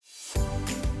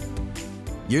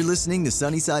You're listening to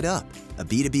Sunny Side Up, a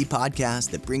B2B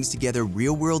podcast that brings together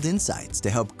real-world insights to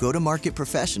help go-to-market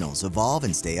professionals evolve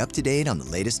and stay up to date on the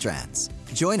latest trends.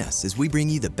 Join us as we bring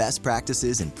you the best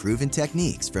practices and proven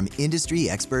techniques from industry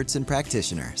experts and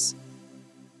practitioners.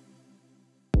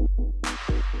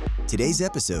 Today's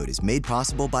episode is made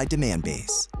possible by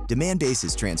Demandbase. Demandbase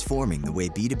is transforming the way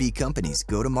B2B companies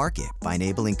go to market by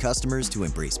enabling customers to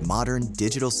embrace modern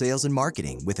digital sales and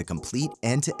marketing with a complete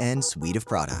end-to-end suite of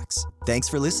products. Thanks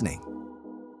for listening.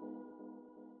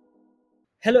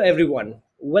 Hello everyone,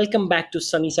 welcome back to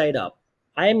Sunny Side Up.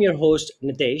 I am your host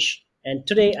Nitesh, and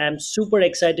today I am super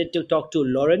excited to talk to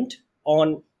Laurent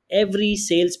on every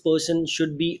salesperson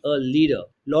should be a leader.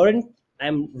 Laurent,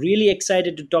 I'm really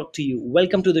excited to talk to you.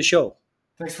 Welcome to the show.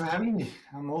 Thanks for having me.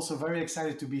 I'm also very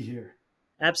excited to be here.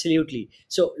 Absolutely.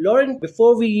 So, Laurent,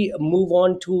 before we move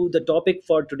on to the topic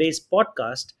for today's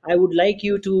podcast, I would like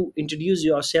you to introduce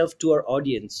yourself to our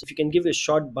audience. If you can give a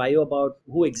short bio about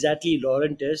who exactly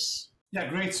Laurent is. Yeah,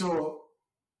 great. So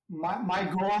my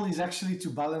goal is actually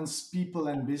to balance people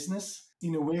and business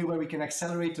in a way where we can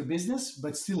accelerate the business,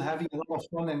 but still having a lot of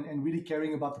fun and really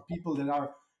caring about the people that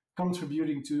are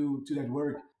contributing to that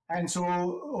work. And so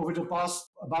over the past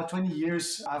about 20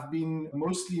 years, I've been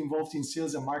mostly involved in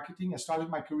sales and marketing. I started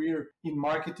my career in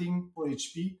marketing for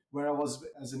HP, where I was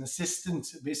as an assistant,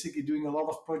 basically doing a lot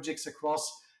of projects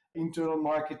across internal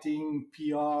marketing,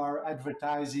 PR,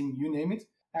 advertising, you name it.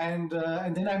 And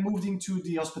then I moved into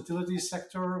the hospitality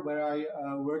sector where I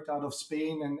worked out of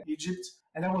Spain and Egypt.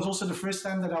 And that was also the first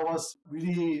time that I was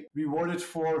really rewarded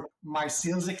for my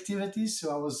sales activities.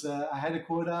 So I had a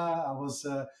quota. I was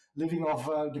living off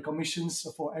the commissions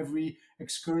for every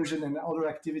excursion and other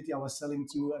activity I was selling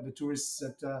to the tourists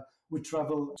that would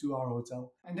travel to our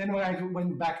hotel. And then when I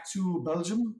went back to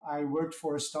Belgium, I worked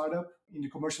for a startup in the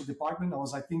commercial department. I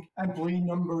was, I think, employee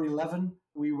number 11.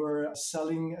 We were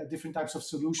selling different types of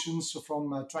solutions, so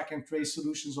from track and trace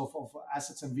solutions of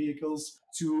assets and vehicles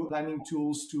to planning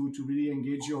tools to really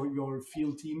engage your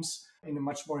field teams in a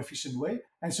much more efficient way.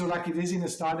 And so like it is in a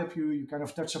startup, you kind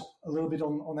of touch up a little bit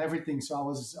on everything. So I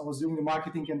was doing the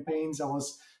marketing campaigns, I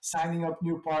was signing up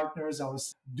new partners, I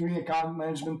was doing account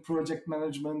management, project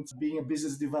management, being a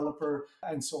business developer,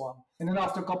 and so on. And then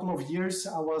after a couple of years,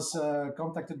 I was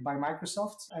contacted by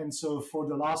Microsoft. And so for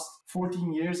the last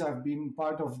 14 years, I've been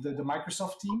part of the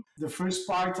Microsoft team. The first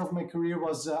part of my career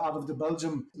was out of the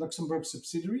Belgium Luxembourg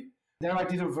subsidiary. There I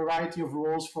did a variety of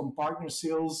roles from partner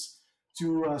sales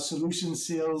to solution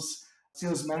sales,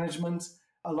 sales management,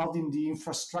 a lot in the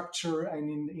infrastructure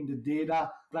and in the data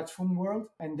platform world.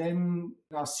 And then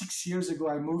 6 years ago,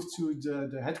 I moved to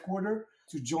the headquarters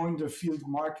to join the field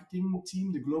marketing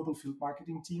team, the global field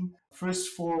marketing team, first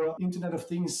for Internet of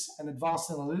Things and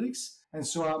advanced analytics. And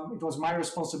so it was my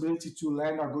responsibility to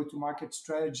land our go-to-market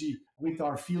strategy with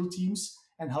our field teams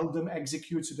and help them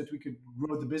execute so that we could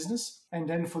grow the business. And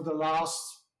then for the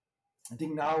last, I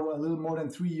think now a little more than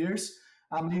 3 years,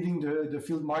 I'm leading the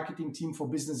field marketing team for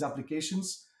business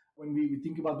applications. When we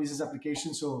think about business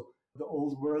applications, so the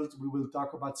old world, we will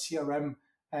talk about CRM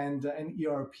and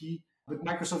ERP. But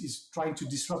Microsoft is trying to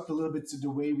disrupt a little bit the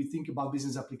way we think about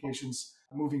business applications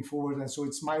moving forward. And so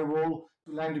it's my role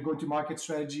to land the go-to-market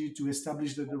strategy, to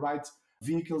establish the right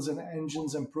vehicles and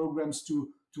engines and programs to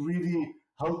really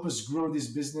help us grow this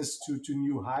business to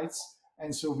new heights.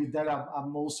 And so with that,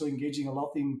 I'm also engaging a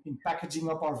lot in packaging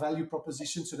up our value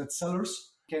proposition so that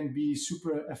sellers can be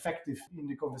super effective in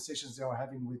the conversations they are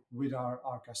having with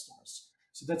our customers.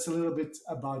 So that's a little bit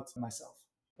about myself.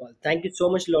 Well, thank you so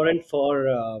much, Laurent,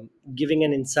 for giving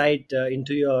an insight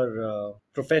into your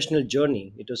professional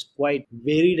journey. It was quite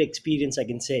varied experience, I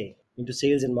can say, into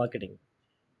sales and marketing.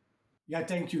 Yeah,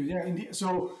 thank you. Yeah, indeed.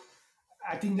 So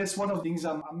I think that's one of the things.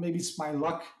 Maybe it's my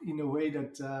luck in a way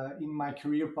that in my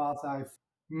career path I've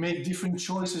made different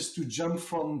choices to jump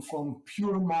from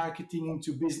pure marketing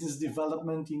into business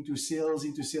development, into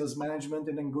sales management,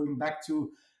 and then going back to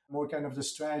more kind of the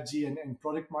strategy and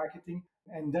product marketing.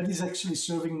 And that is actually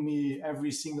serving me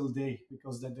every single day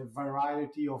because the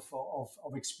variety of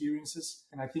experiences.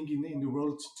 And I think in the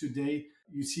world today,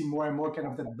 you see more and more kind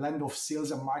of that blend of sales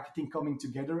and marketing coming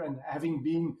together. And having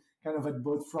been kind of at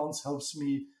both fronts helps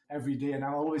me every day. And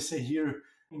I always say here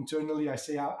internally, I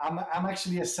say I'm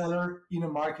actually a seller in a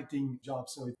marketing job.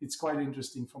 So it's quite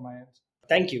interesting from my end.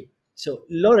 Thank you. So,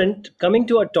 Laurent, coming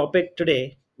to our topic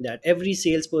today, that every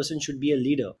salesperson should be a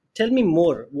leader. Tell me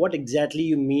more, what exactly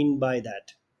you mean by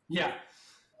that? Yeah.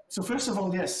 So first of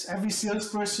all, yes, every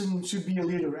salesperson should be a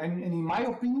leader. And in my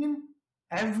opinion,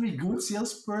 every good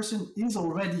salesperson is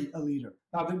already a leader.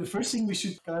 Now, the first thing we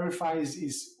should clarify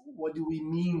is what do we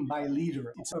mean by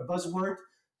leader? It's a buzzword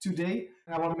today.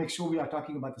 And I want to make sure we are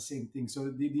talking about the same thing.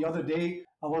 So the other day,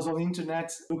 I was on the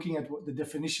internet looking at the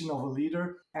definition of a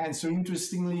leader. And so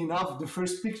interestingly enough, the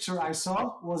first picture I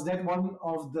saw was that one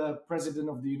of the president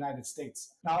of the United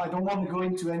States. Now, I don't want to go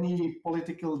into any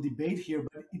political debate here,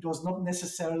 but it was not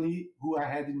necessarily who I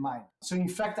had in mind. So in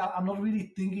fact, I'm not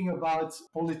really thinking about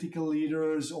political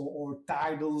leaders or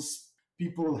titles,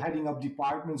 people heading up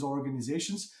departments or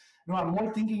organizations. No, I'm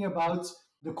more thinking about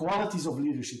the qualities of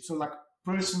leadership. So like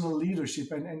personal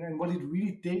leadership and what it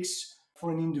really takes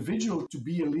for an individual to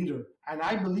be a leader. And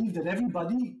I believe that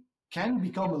everybody can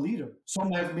become a leader.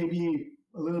 Some have maybe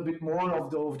a little bit more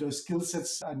of the skill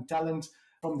sets and talent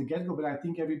from the get-go, but I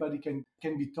think everybody can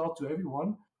be taught to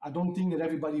everyone. I don't think that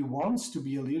everybody wants to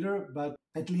be a leader, but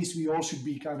at least we all should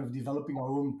be kind of developing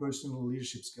our own personal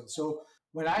leadership skills. So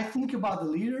when I think about the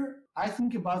leader, I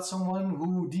think about someone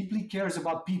who deeply cares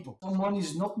about people. Someone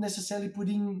is not necessarily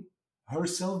putting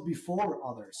herself before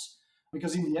others,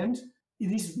 because in the end,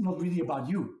 it is not really about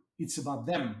you. It's about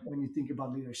them when you think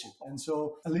about leadership. And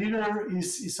so a leader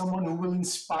is someone who will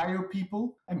inspire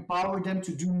people, empower them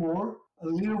to do more. A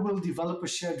leader will develop a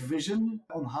shared vision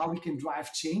on how we can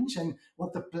drive change and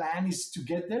what the plan is to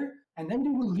get there. And then they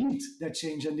will lead that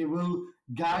change and they will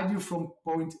guide you from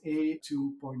point A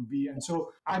to point B. And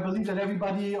so I believe that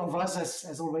everybody of us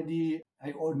has already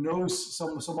or knows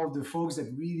some of the folks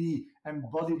that really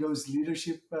embody those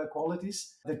leadership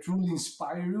qualities that truly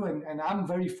inspire you. And I'm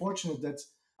very fortunate that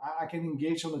I can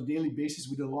engage on a daily basis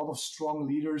with a lot of strong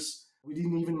leaders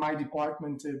within even my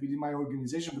department, within my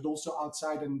organization, but also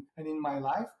outside and in my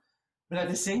life. But at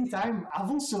the same time, I've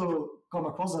also come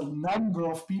across a number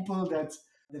of people that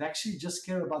actually just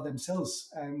care about themselves,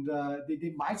 and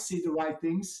they might say the right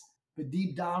things, but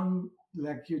deep down,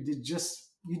 like you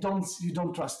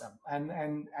don't trust them.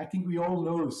 And I think we all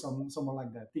know someone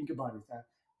like that. Think about it.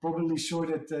 Probably sure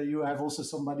that you have also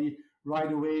somebody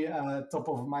right away top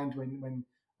of mind when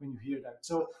you hear that.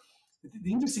 So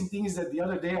the interesting thing is that the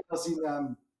other day I was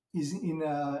in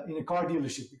a car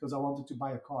dealership because I wanted to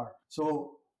buy a car.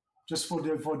 So just for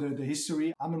the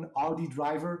history, I'm an Audi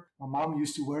driver. My mom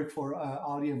used to work for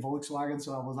Audi and Volkswagen,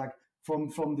 so I was like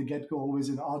from the get-go always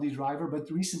an Audi driver. But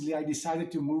recently I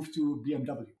decided to move to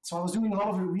BMW. So I was doing a lot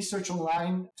of research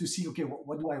online to see, okay,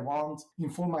 what do I want,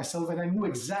 inform myself, and I knew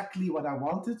exactly what I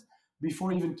wanted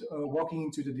before even walking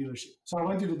into the dealership. So I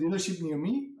went to the dealership near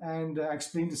me and I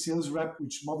explained to the sales rep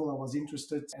which model I was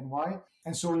interested and why.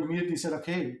 And so he immediately said,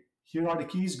 okay, here are the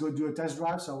keys, go do a test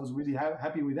drive. So I was really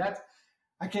happy with that.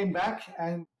 I came back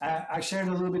and I shared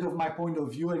a little bit of my point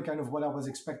of view and kind of what I was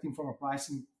expecting from a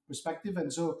pricing perspective.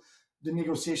 And so the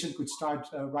negotiation could start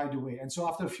right away. And so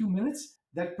after a few minutes,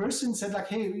 that person said like,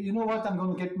 hey, you know what? I'm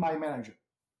going to get my manager.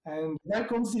 And there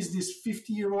comes this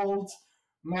 50-year-old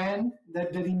man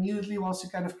that immediately wants to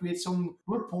kind of create some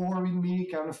rapport with me,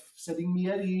 kind of setting me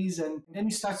at ease. And then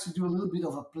he starts to do a little bit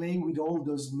of a play with all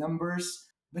those numbers.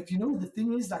 But the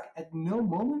thing is, like, at no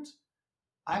moment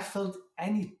I felt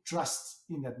any trust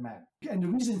in that man. And the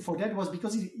reason for that was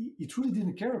because he truly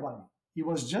didn't care about me. He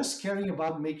was just caring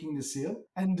about making the sale.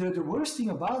 And the worst thing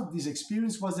about this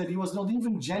experience was that he was not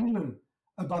even genuine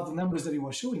about the numbers that he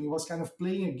was showing. He was kind of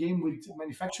playing a game with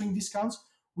manufacturing discounts,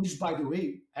 which, by the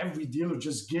way, every dealer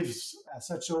just gives as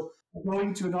such. So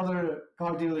going to another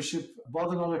car dealership,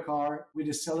 bought another car with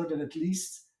a seller that at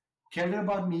least cared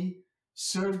about me,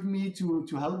 served me to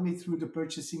help me through the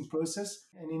purchasing process.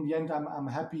 And in the end, I'm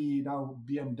happy now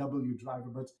BMW driver.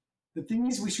 But the thing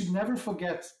is, we should never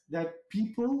forget that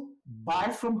people buy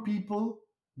from people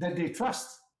that they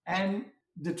trust. And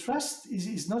the trust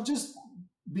is not just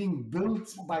being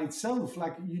built by itself.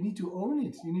 Like, you need to own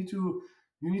it. You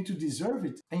need to deserve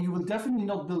it. And you will definitely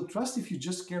not build trust if you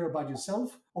just care about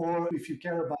yourself or if you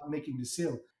care about making the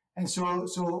sale. And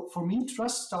so for me,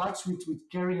 trust starts with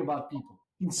caring about people,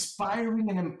 inspiring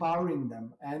and empowering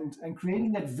them and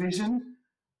creating that vision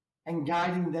and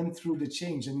guiding them through the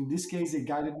change. And in this case, they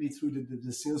guided me through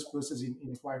the sales process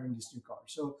in acquiring this new car.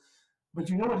 So, but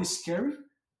you know what is scary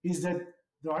is that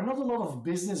there are not a lot of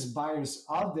business buyers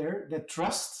out there that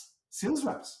trust sales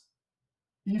reps,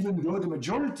 even though the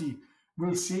majority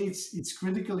will say it's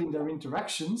critical in their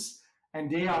interactions and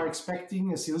they are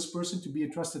expecting a salesperson to be a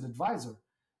trusted advisor.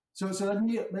 So let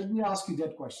me ask you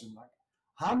that question, Mike.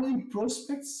 How many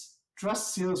prospects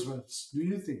trust sales reps, do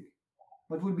you think?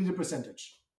 What would be the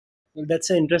percentage? Well, that's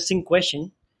an interesting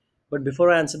question. But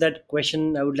before I answer that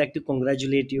question, I would like to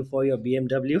congratulate you for your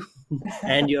BMW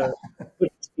and your good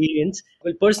experience.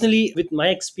 Well, personally, with my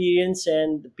experience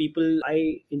and the people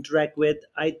I interact with,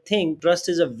 I think trust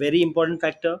is a very important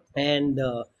factor. And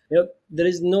there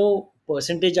is no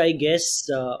percentage, I guess,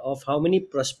 of how many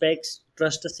prospects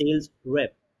trust a sales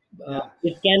rep. Yeah.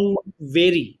 It can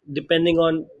vary depending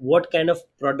on what kind of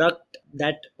product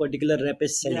that particular rep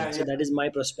is selling. Yeah, So yeah. that is my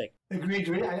prospect. Agreed.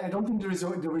 I don't think there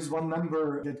is one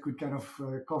number that could kind of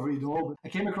cover it all. But I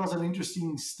came across an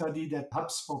interesting study that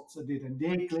HubSpot did, and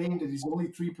they claimed that it's only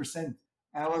 3%.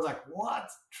 And I was like, "What?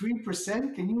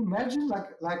 3%? Can you imagine?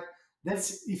 Like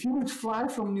that's if you would fly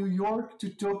from New York to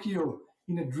Tokyo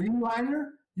in a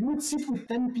Dreamliner, you would sit with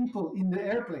 10 people in the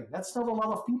airplane. That's not a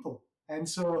lot of people." And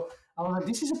so I was like,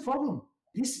 "This is a problem.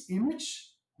 This image."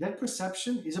 That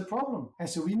perception is a problem. And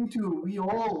so we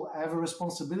all have a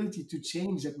responsibility to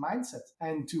change that mindset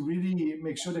and to really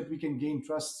make sure that we can gain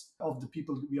trust of the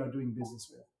people that we are doing business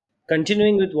with.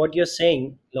 Continuing with what you're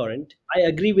saying, Laurent, I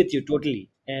agree with you totally.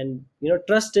 And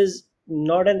trust is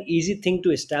not an easy thing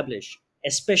to establish,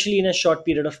 especially in a short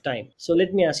period of time. So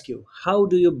let me ask you, how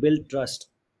do you build trust?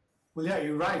 Well, yeah,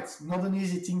 you're right. Not an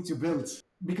easy thing to build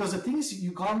because the thing is,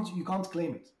 you can't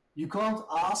claim it. You can't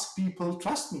ask people,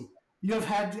 trust me. You have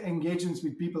had engagements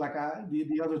with people like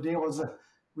the other day I was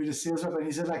with a sales rep and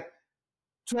he said like,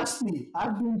 trust me,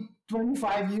 I've been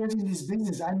 25 years in this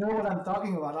business. I know what I'm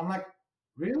talking about. I'm like,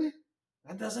 really?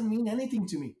 That doesn't mean anything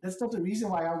to me. That's not the reason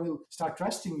why I will start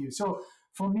trusting you. So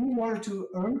for me, in order to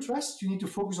earn trust, you need to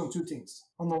focus on two things.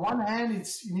 On the one hand,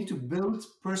 it's you need to build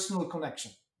personal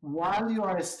connection while you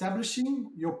are establishing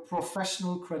your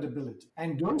professional credibility.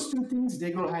 And those two things,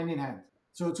 they go hand in hand.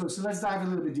 So let's dive a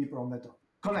little bit deeper on that topic.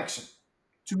 Connection.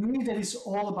 To me, that is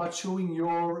all about showing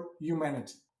your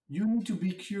humanity. You need to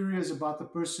be curious about the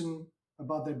person,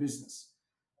 about their business.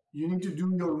 You need to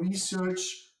do your research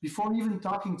before even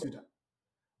talking to them.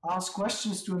 Ask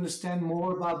questions to understand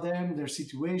more about them, their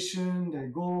situation, their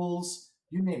goals,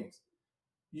 you name it.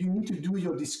 You need to do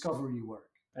your discovery work.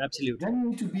 Absolutely. Then you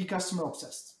need to be customer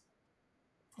obsessed.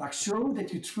 Like show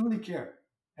that you truly care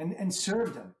and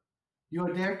serve them. You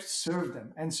are there to serve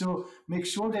them. And so make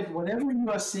sure that whatever you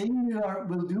are saying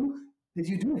will do, that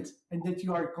you do it and that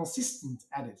you are consistent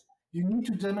at it. You need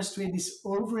to demonstrate this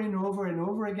over and over and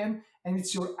over again, and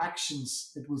it's your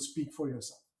actions that will speak for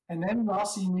yourself. And then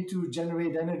lastly, you need to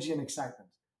generate energy and excitement.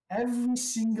 Every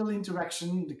single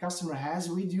interaction the customer has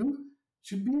with you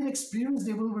should be an experience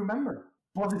they will remember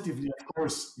positively, of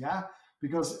course. Yeah,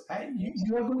 because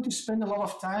you are going to spend a lot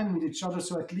of time with each other.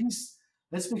 So at least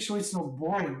let's make sure it's not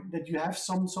boring, that you have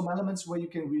some elements where you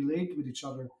can relate with each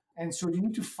other. And so you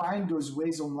need to find those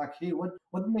ways on like, hey,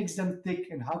 what makes them tick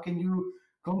and how can you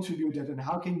contribute that and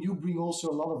how can you bring also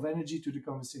a lot of energy to the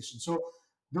conversation. So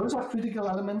those are critical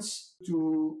elements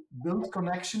to build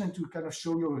connection and to kind of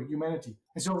show your humanity.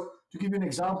 And so to give you an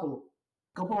example,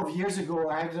 a couple of years ago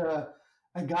I had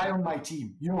a guy on my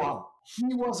team, Johan.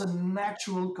 He was a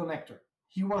natural connector.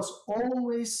 He was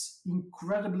always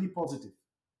incredibly positive,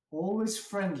 always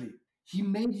friendly. He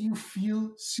made you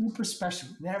feel super special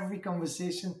in every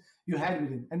conversation you had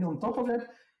with him. And on top of that,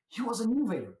 he was an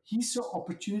innovator. He saw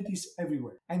opportunities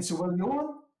everywhere. And so when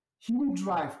Johan, he would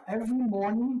drive every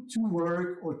morning to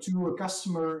work or to a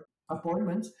customer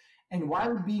appointment. And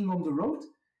while being on the road,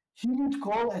 he would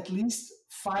call at least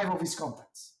five of his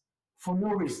contacts for no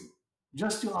reason,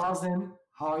 just to ask them,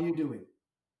 how are you doing?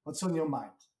 What's on your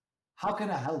mind? How can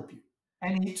I help you?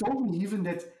 And he told me even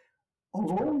that of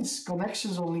all his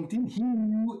connections on LinkedIn, he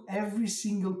knew every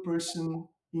single person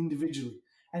individually.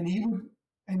 And he would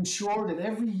ensure that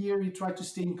every year he tried to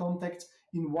stay in contact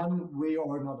in one way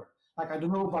or another. Like, I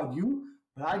don't know about you,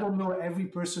 but I don't know every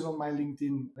person on my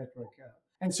LinkedIn network.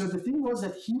 And so the thing was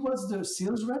that he was the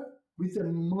sales rep with the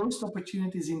most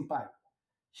opportunities in pipe.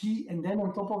 And then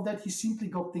on top of that, he simply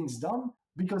got things done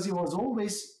because he was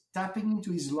always tapping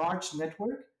into his large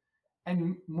network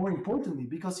and more importantly,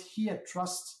 because he had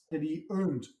trust that he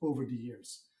earned over the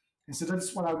years. And so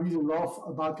that's what I really love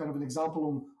about kind of an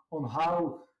example on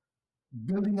how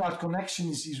building out connection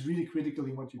is really critical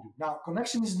in what you do. Now,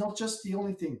 connection is not just the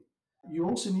only thing. You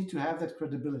also need to have that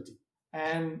credibility.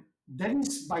 And that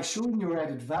is by showing your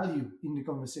added value in the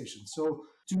conversation. So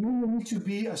to me, you need to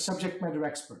be a subject matter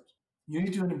expert. You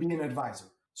need to be an advisor.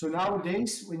 So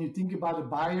nowadays, when you think about a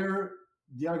buyer,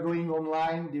 they are going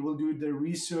online, they will do their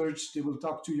research, they will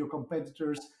talk to your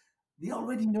competitors. They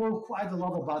already know quite a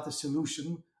lot about the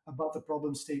solution, about the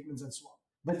problem statements, and so on.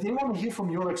 But they want to hear from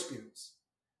your experience.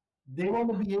 They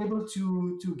want to be able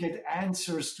to get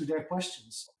answers to their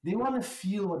questions. They want to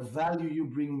feel what value you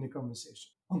bring in the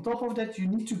conversation. On top of that, you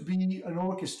need to be an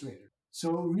orchestrator.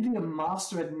 So, really, a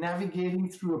master at navigating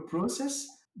through a process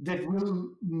that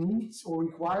will need or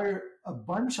require a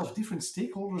bunch of different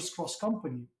stakeholders cross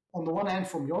company. On the one hand,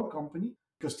 from your company,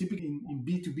 because typically in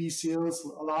B2B sales,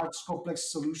 large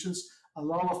complex solutions, a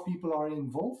lot of people are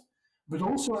involved, but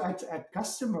also at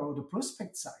customer or the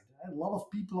prospect side. A lot of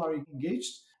people are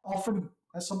engaged. Often,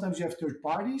 sometimes you have third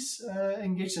parties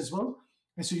engaged as well.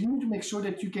 And so you need to make sure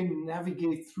that you can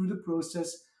navigate through the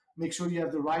process, make sure you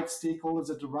have the right stakeholders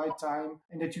at the right time,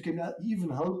 and that you can even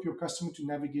help your customer to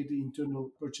navigate the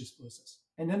internal purchase process.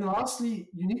 And then lastly,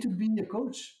 you need to be a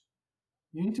coach.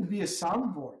 You need to be a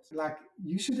soundboard. Like,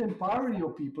 you should empower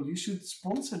your people. You should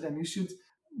sponsor them. You should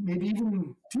maybe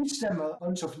even teach them a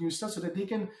bunch of new stuff so that they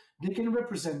can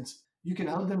represent. You can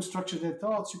help them structure their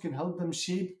thoughts. You can help them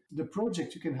shape the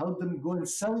project. You can help them go and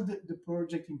sell the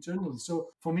project internally. So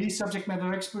for me, subject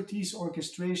matter expertise,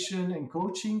 orchestration, and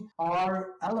coaching are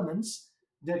elements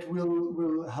that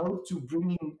will help to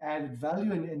bring in added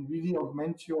value and really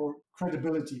augment your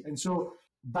credibility. And so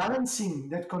balancing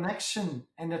that connection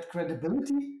and that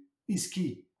credibility is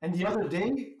key. And the other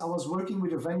day, I was working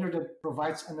with a vendor that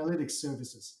provides analytics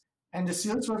services. And the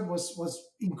sales rep was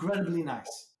incredibly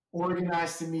nice.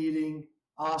 Organized the meeting,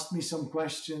 asked me some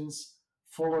questions,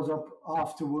 followed up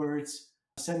afterwards,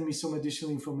 sent me some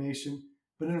additional information,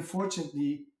 but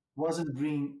unfortunately wasn't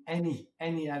bringing any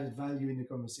added value in the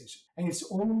conversation. And it's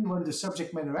only when the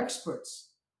subject matter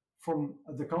experts from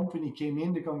the company came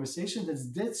in the conversation,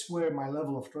 that's where my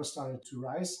level of trust started to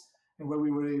rise and where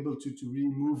we were able to really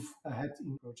move ahead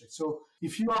in projects. So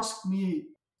if you ask me,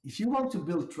 if you want to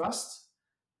build trust,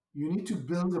 you need to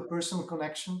build a personal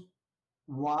connection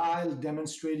while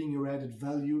demonstrating your added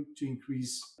value to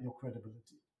increase your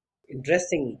credibility.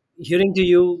 Interesting. Hearing to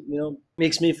you,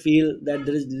 makes me feel that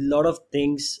there is a lot of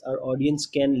things our audience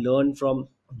can learn from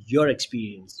your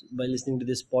experience by listening to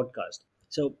this podcast.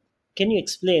 So, can you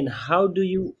explain how do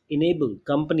you enable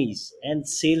companies and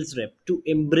sales rep to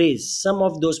embrace some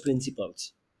of those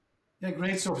principles? Yeah,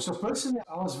 great. So personally,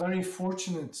 I was very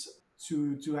fortunate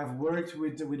to have worked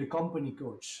with a company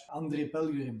coach, Andre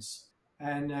Pelgrims,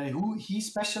 and who he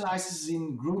specializes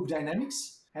in group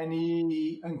dynamics, and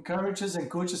he encourages and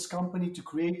coaches company to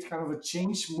create kind of a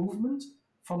change movement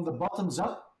from the bottoms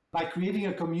up by creating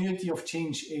a community of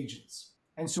change agents.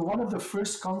 And so one of the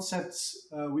first concepts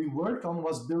we worked on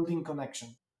was building connection.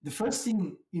 The first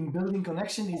thing in building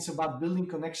connection is about building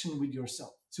connection with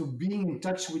yourself. So being in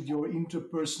touch with your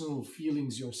interpersonal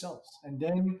feelings yourselves. And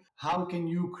then how can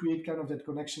you create kind of that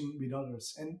connection with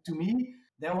others? And to me,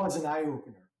 that was an eye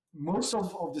opener. Most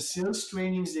of the sales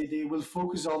trainings, they will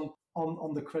focus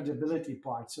on the credibility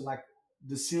part. So like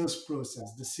the sales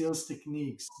process, the sales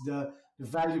techniques, the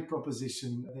value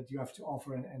proposition that you have to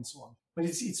offer and so on. But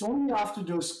it's only after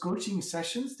those coaching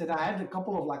sessions that I had a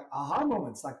couple of like aha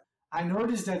moments. Like, I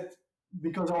noticed that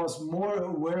because I was more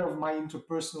aware of my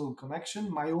interpersonal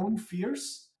connection, my own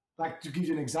fears. Like, to give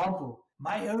you an example,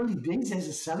 my early days as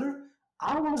a seller,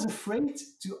 I was afraid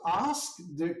to ask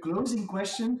the closing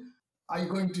question, are you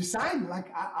going to sign?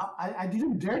 Like, I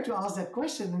didn't dare to ask that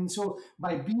question. And so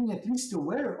by being at least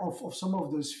aware of some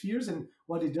of those fears and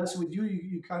what it does with you,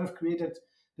 you kind of create that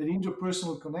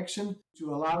interpersonal connection to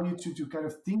allow you to kind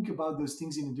of think about those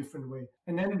things in a different way.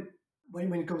 And then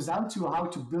when it comes down to how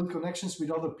to build connections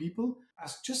with other people, I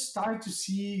just started to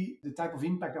see the type of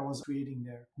impact I was creating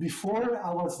there. Before,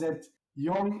 I was that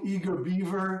young, eager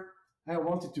beaver. I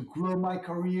wanted to grow my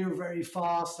career very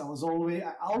fast. I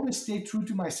always stayed true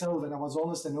to myself and I was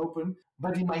honest and open.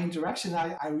 But in my interaction,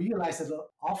 I realized that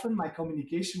often my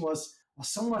communication was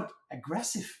somewhat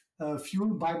aggressive,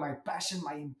 fueled by my passion,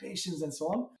 my impatience, and so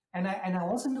on. And I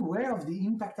wasn't aware of the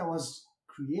impact I was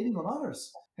creating on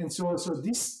others. And so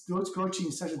those coaching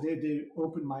sessions, they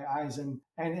opened my eyes and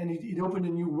it opened a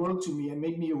new world to me and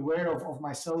made me aware of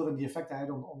myself and the effect I had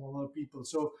on a lot of people.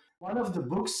 So one of the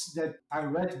books that I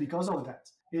read because of that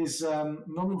is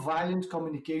Nonviolent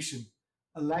Communication,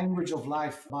 A Language of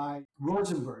Life by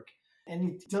Rosenberg. And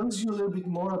it tells you a little bit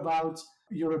more about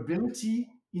your ability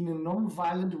in a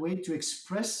non-violent way to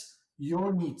express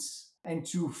your needs and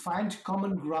to find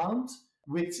common ground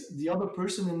with the other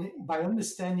person, and by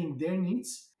understanding their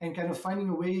needs and kind of finding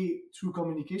a way through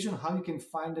communication how you can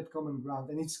find that common ground.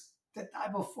 And it's that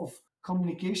type of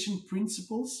communication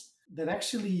principles that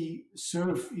actually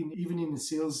serve even in the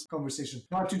sales conversation.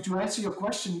 Now, to answer your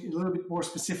question a little bit more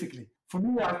specifically, for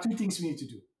me, there are two things we need to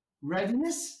do: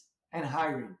 readiness and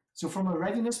hiring. So from a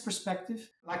readiness perspective,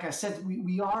 like I said,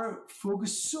 we are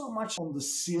focused so much on the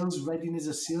sales readiness,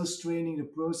 the sales training, the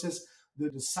process,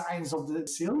 the science of the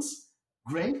sales.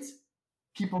 Great,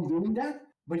 keep on doing that,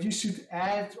 but you should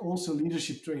add also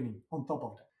leadership training on top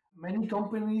of that. Many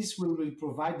companies will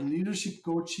provide leadership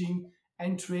coaching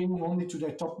and training only to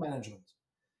their top management.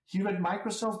 Here at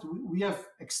Microsoft, we have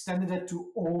extended that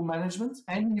to all management,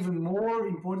 and even more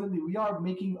importantly, we are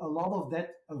making a lot of that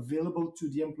available to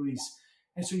the employees.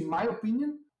 And so in my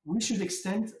opinion, we should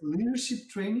extend leadership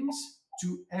trainings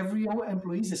to every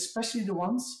employees, especially the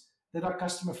ones that are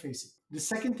customer facing. The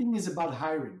second thing is about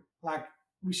hiring. Like,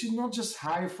 we should not just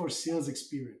hire for sales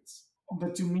experience,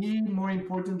 but to me, more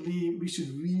importantly, we should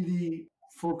really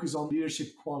focus on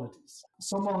leadership qualities.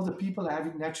 Some of the people have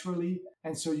it naturally,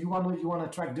 and so you want to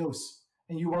attract those,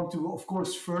 and you want to, of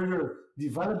course, further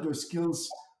develop those skills,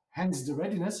 hence the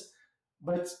readiness.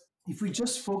 But if we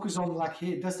just focus on like,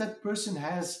 hey, does that person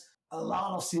has a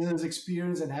lot of sales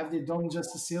experience and have they done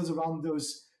just the sales around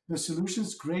those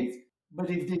solutions? Great. But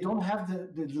if they don't have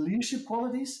the leadership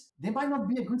qualities, they might not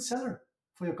be a good seller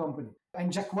for your company.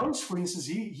 And Jack Welch, for instance,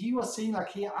 he was saying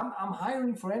like, hey, I'm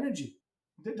hiring for energy.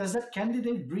 Does that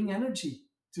candidate bring energy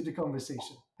to the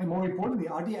conversation? And more importantly,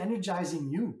 are they energizing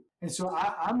you? And so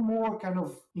I'm more kind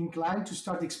of inclined to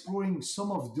start exploring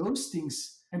some of those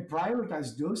things and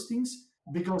prioritize those things,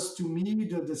 because to me,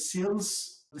 the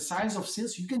sales, the science of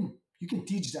sales, you can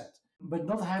teach that. But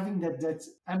not having that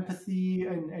empathy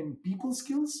and people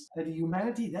skills, that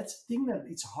humanity, that's a thing that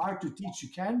it's hard to teach. You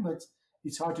can, but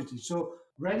it's hard to teach. So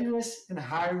readiness and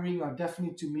hiring are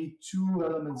definitely, to me, two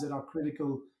elements that are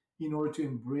critical in order to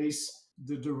embrace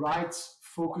the right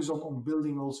focus on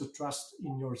building also trust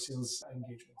in your sales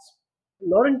engagements.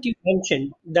 Laurent, you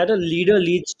mentioned that a leader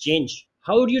leads change.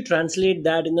 How would you translate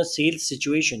that in a sales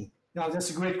situation? Now, that's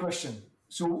a great question.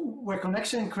 So, where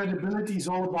connection and credibility is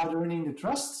all about earning the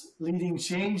trust, leading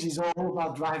change is all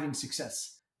about driving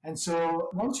success. And so,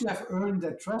 once you have earned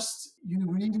that trust, you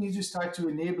really need to start to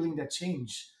enabling that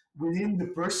change within the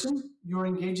person you're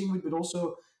engaging with, but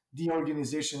also the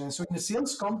organization. And so, in the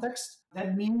sales context,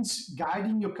 that means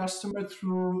guiding your customer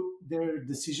through their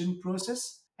decision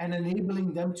process and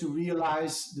enabling them to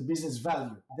realize the business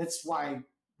value. That's why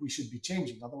we should be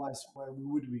changing. Otherwise, why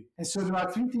would we? And so there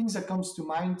are three things that comes to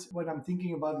mind when I'm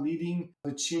thinking about leading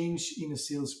a change in a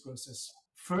sales process.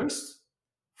 First,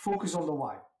 focus on the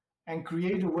why and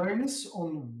create awareness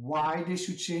on why they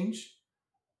should change,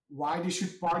 why they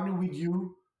should partner with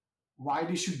you, why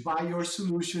they should buy your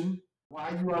solution,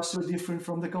 why you are so different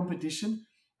from the competition,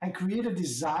 and create a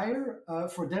desire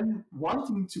for them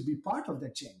wanting to be part of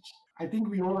that change. I think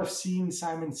we all have seen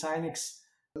Simon Sinek's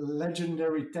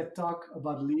legendary TED Talk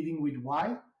about leading with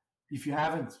why. If you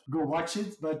haven't, go watch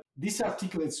it. But this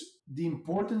articulates the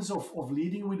importance of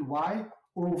leading with why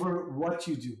over what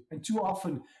you do. And too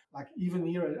often, like even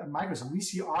here at Microsoft, we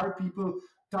see our people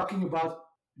talking about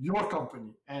your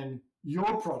company and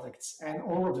your products and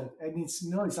all of that. And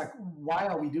it's like, why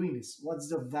are we doing this? What's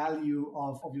the value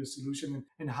of your solution?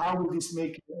 And how will this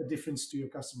make a difference to your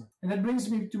customer? And that brings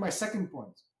me to my second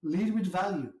point: lead with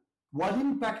value. What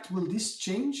impact will this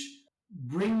change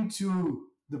bring to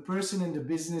the person and the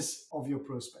business of your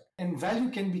prospect? And value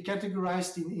can be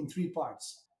categorized in three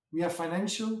parts. We have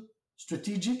financial,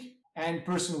 strategic, and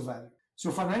personal value.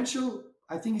 So financial,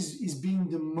 I think, is being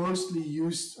the mostly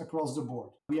used across the board.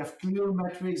 We have clear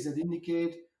metrics that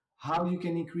indicate how you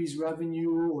can increase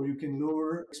revenue or you can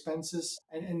lower expenses.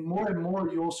 And more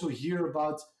you also hear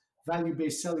about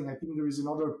value-based selling. I think there is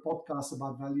another podcast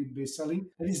about value-based selling.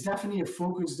 That is definitely a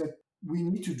focus that we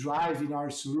need to drive in our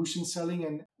solution selling,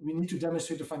 and we need to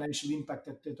demonstrate the financial impact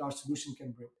that our solution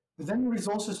can bring. But then there is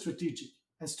also strategic.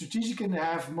 And strategic can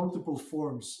have multiple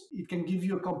forms. It can give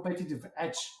you a competitive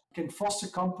edge. It can foster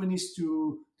companies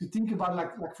to think about,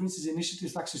 like for instance,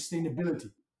 initiatives like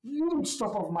sustainability. Huge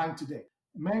top of mind today.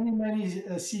 Many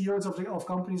CEOs of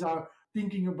companies are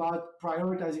thinking about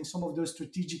prioritizing some of those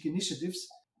strategic initiatives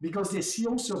because they see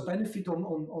also a benefit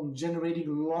on generating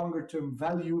longer term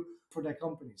value for their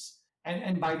companies.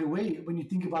 And by the way, when you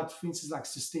think about, for instance, like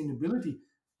sustainability,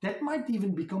 that might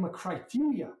even become a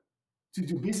criteria to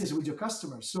do business with your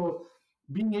customers. So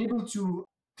being able to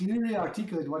clearly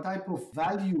articulate what type of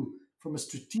value from a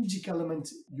strategic element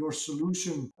your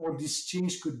solution or this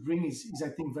change could bring is I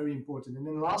think, very important. And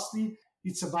then lastly,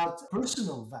 it's about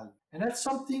personal value. And that's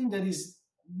something that is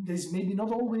maybe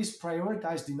not always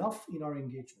prioritized enough in our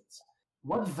engagements.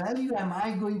 What value am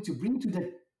I going to bring to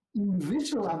that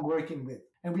individual I'm working with?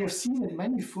 And we have seen that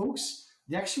many folks,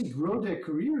 they actually grow their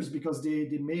careers because they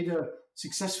made a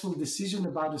successful decision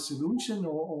about a solution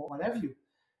or what have you.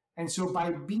 And so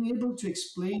by being able to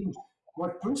explain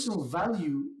what personal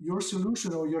value your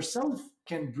solution or yourself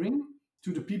can bring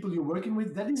to the people you're working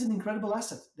with, that is an incredible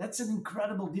asset. That's an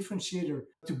incredible differentiator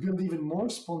to build even more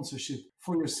sponsorship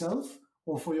for yourself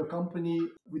or for your company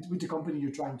with the company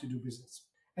you're trying to do business.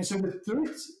 And so the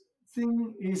third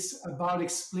thing is about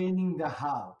explaining the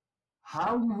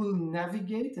how you will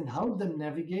navigate and help them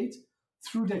navigate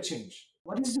through that change.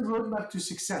 What is the roadmap to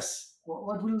success?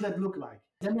 What will that look like?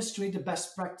 Demonstrate the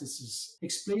best practices.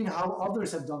 Explain how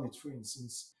others have done it, for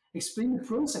instance. explain the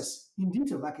process in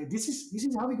detail. Like this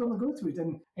is how we're gonna go through it,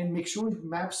 and make sure it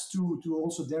maps to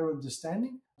also their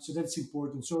understanding. So that's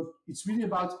important. So it's really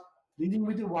about leading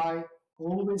with the why,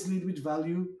 always lead with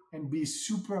value, and be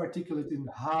super articulate in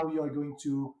how you are going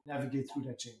to navigate through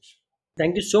that change.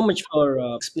 Thank you so much for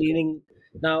explaining.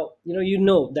 Now, you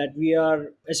know that we are,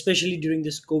 especially during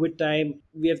this COVID time,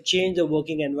 we have changed the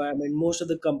working environment. Most of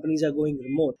the companies are going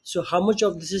remote. So, how much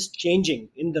of this is changing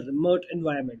in the remote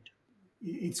environment?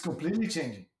 It's completely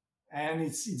changing, and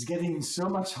it's getting so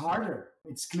much harder.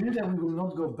 It's clear that we will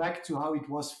not go back to how it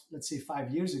was, let's say,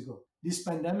 5 years ago. This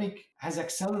pandemic has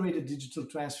accelerated digital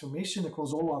transformation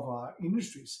across all of our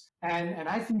industries, and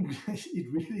I think it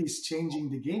really is changing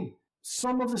the game.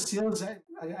 Some of the sales,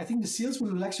 I think the sales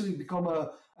will actually become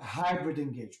a hybrid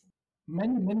engagement.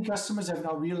 Many customers have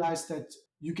now realized that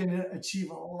you can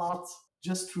achieve a lot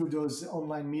just through those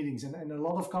online meetings, and a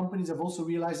lot of companies have also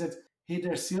realized that hey,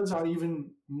 their sales are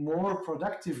even more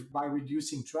productive by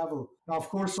reducing travel. Now, of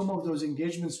course, some of those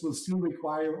engagements will still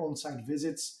require on-site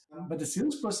visits, but the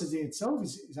sales process in itself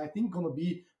is I think, going to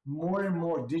be more and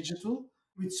more digital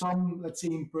with some, let's say,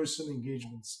 in-person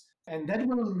engagements. And that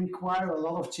will require a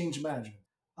lot of change management,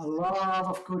 a lot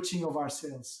of coaching of our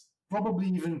sales, probably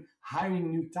even hiring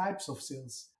new types of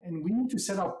sales. And we need to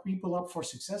set our people up for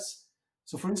success.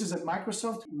 So, for instance, at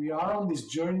Microsoft, we are on this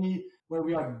journey where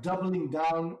we are doubling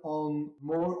down on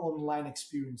more online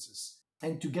experiences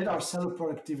and to get our seller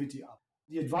productivity up.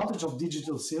 The advantage of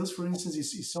digital sales, for instance,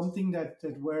 is something that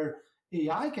where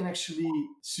AI can actually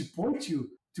support you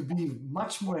to be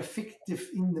much more effective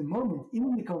in the moment,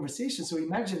 in the conversation. So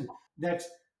imagine that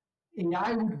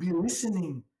AI would be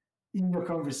listening in your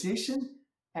conversation,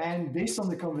 and based on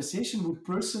the conversation would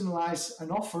personalize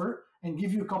an offer and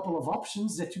give you a couple of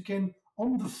options that you can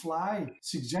on the fly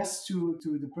suggest to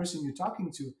the person you're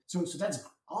talking to. So that's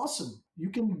awesome. You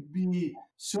can be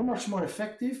so much more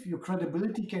effective. Your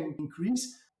credibility can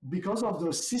increase because of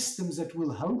those systems that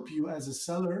will help you as a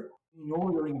seller in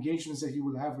all your engagements that you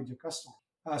will have with your customer.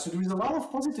 So there is a lot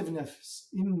of positiveness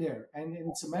in there, and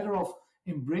it's a matter of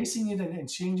embracing it and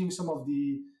changing some of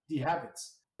the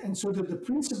habits. And so the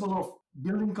principle of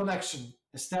building connection,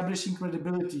 establishing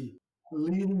credibility,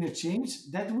 leading a change,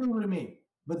 that will remain.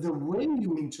 But the way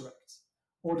you interact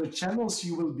or the channels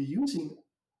you will be using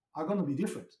are going to be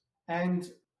different. And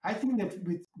I think that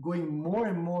with going more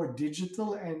and more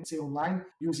digital and say online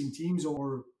using Teams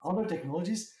or other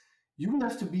technologies, you will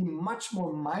have to be much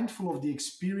more mindful of the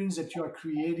experience that you are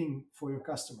creating for your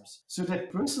customers. So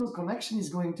that personal connection is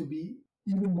going to be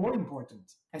even more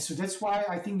important. And so that's why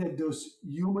I think that those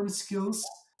human skills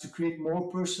to create more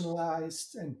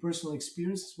personalized and personal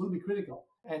experiences will be critical.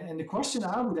 And the question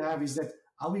I would have is that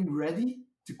are we ready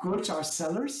to coach our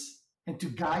sellers and to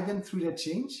guide them through that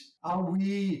change? Are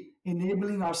we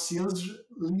enabling our sales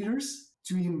leaders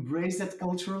to embrace that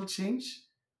cultural change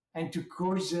and to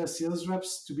coach the sales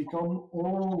reps to become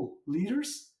all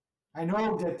leaders? I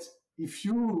know that if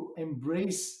you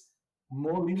embrace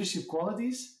more leadership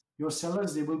qualities, your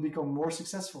sellers, they will become more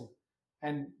successful.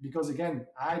 And because again,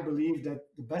 I believe that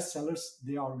the best sellers,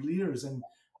 they are leaders, and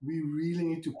we really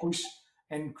need to push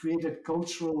and create a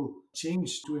cultural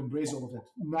change to embrace all of that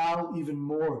now even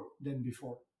more than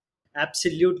before.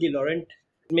 Absolutely, Laurent.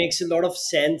 It makes a lot of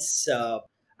sense.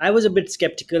 I was a bit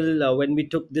skeptical when we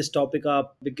took this topic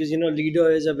up because, leader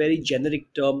is a very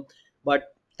generic term.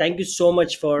 But thank you so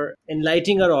much for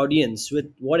enlightening our audience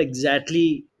with what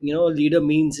exactly, a leader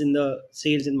means in the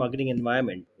sales and marketing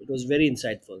environment. It was very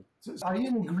insightful. So are you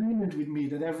in agreement with me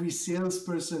that every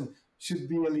salesperson should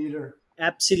be a leader?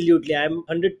 Absolutely. I'm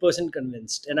 100%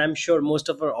 convinced. And I'm sure most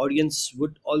of our audience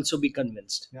would also be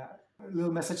convinced. Yeah. A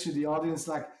little message to the audience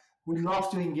like, we'd love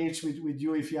to engage with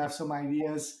you if you have some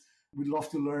ideas. We'd love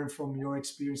to learn from your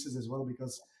experiences as well,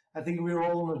 because I think we're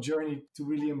all on a journey to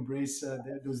really embrace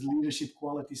those leadership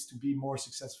qualities to be more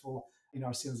successful in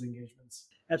our sales engagements.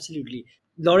 Absolutely.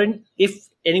 Lauren, if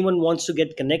anyone wants to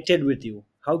get connected with you,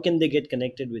 how can they get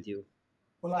connected with you?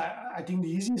 Well, I think the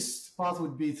easiest path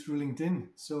would be through LinkedIn.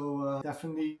 So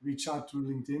definitely reach out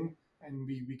through LinkedIn, and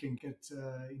we can get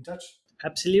in touch.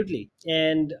 Absolutely.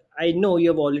 And I know you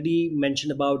have already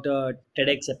mentioned about a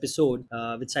TEDx episode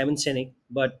with Simon Sinek,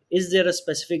 but is there a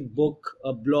specific book,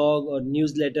 a blog, or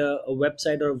newsletter, a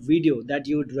website, or a video that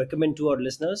you would recommend to our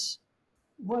listeners?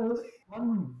 Well,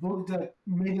 one book that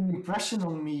made an impression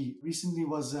on me recently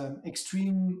was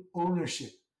Extreme Ownership.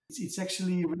 It's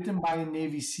actually written by a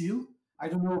Navy SEAL. I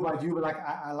don't know about you, but like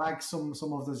I like some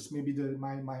of those, maybe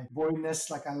my boyness,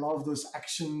 like I love those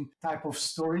action type of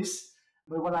stories.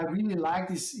 But what I really liked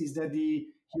is that he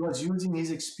was using his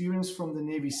experience from the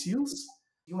Navy SEALs.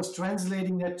 He was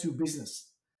translating that to business.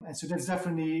 And so that's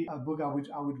definitely a book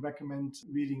I would recommend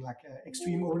reading, like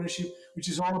Extreme Ownership, which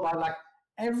is all about like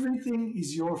everything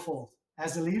is your fault.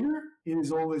 As a leader, it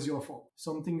is always your fault.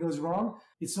 Something goes wrong.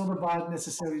 It's not about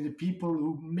necessarily the people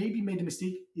who maybe made a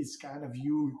mistake. It's kind of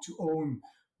you to own.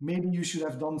 Maybe you should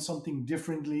have done something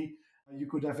differently. You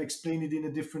could have explained it in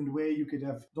a different way. You could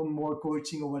have done more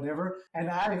coaching or whatever. And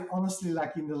I honestly,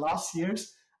 like in the last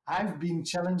years, I've been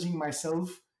challenging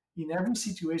myself in every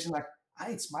situation, like,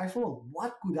 it's my fault.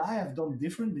 What could I have done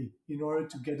differently in order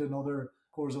to get another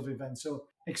course of events? So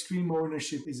Extreme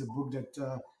Ownership is a book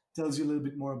that tells you a little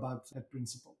bit more about that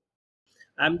principle.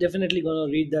 I'm definitely going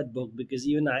to read that book because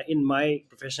even in my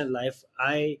professional life,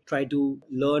 I try to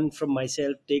learn from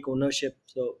myself, take ownership.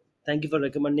 So thank you for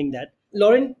recommending that.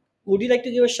 Lauren, would you like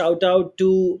to give a shout out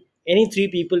to any three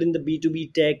people in the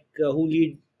B2B tech who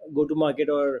lead go to market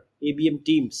or ABM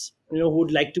teams, who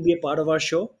would like to be a part of our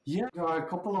show? Yeah, there are a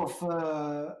couple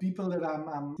of people that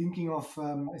I'm thinking of,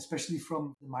 especially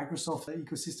from the Microsoft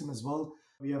ecosystem as well.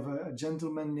 We have a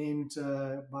gentleman named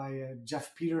by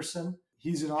Jeff Peterson.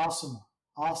 He's an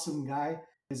awesome guy.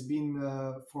 Has been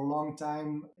for a long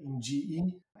time in GE,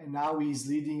 and now he's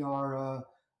leading our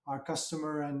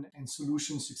customer and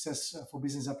solution success for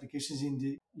business applications in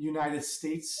the United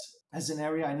States as an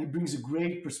area, and he brings a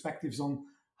great perspectives on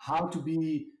how to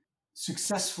be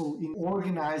successful in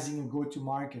organizing a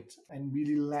go-to-market and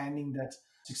really landing that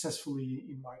successfully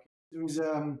in market. There is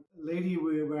a lady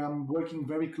where I'm working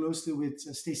very closely with,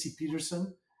 Stacy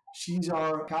Peterson. She's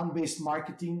our account-based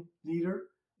marketing leader.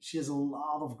 She has a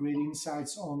lot of great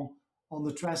insights on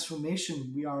the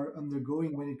transformation we are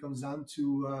undergoing when it comes down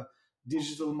to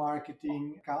digital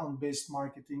marketing, account-based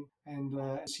marketing, and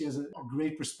she has a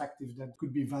great perspective that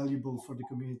could be valuable for the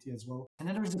community as well. And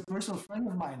then there is a personal friend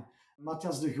of mine,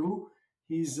 Matthias de Groe.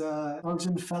 He's a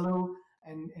Belgian fellow,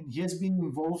 and he has been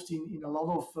involved in a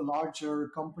lot of larger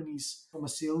companies from a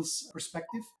sales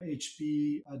perspective,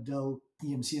 HP, Dell,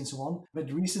 EMC, and so on.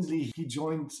 But recently he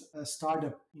joined a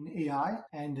startup in AI,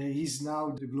 and he's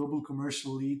now the global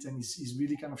commercial lead, and he's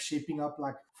really kind of shaping up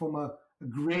like from a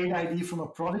great idea from a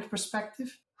product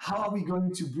perspective. How are we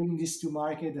going to bring this to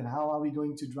market, and how are we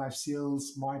going to drive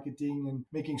sales, marketing, and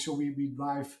making sure we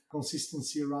drive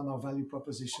consistency around our value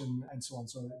proposition and so on.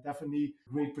 So definitely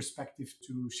great perspective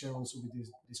to share also with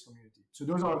this community. So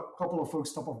those are a couple of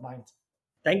folks top of mind.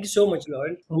 Thank you so much,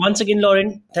 Lauren. Once again,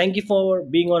 Lauren, thank you for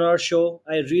being on our show.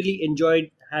 I really enjoyed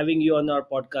having you on our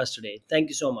podcast today. Thank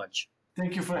you so much.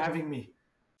 Thank you for having me.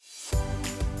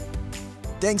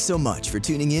 Thanks so much for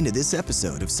tuning in to this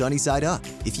episode of Sunny Side Up.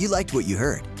 If you liked what you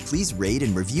heard, please rate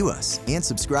and review us and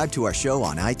subscribe to our show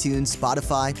on iTunes,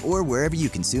 Spotify, or wherever you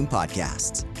consume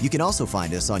podcasts. You can also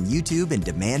find us on YouTube and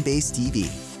Demand Based TV.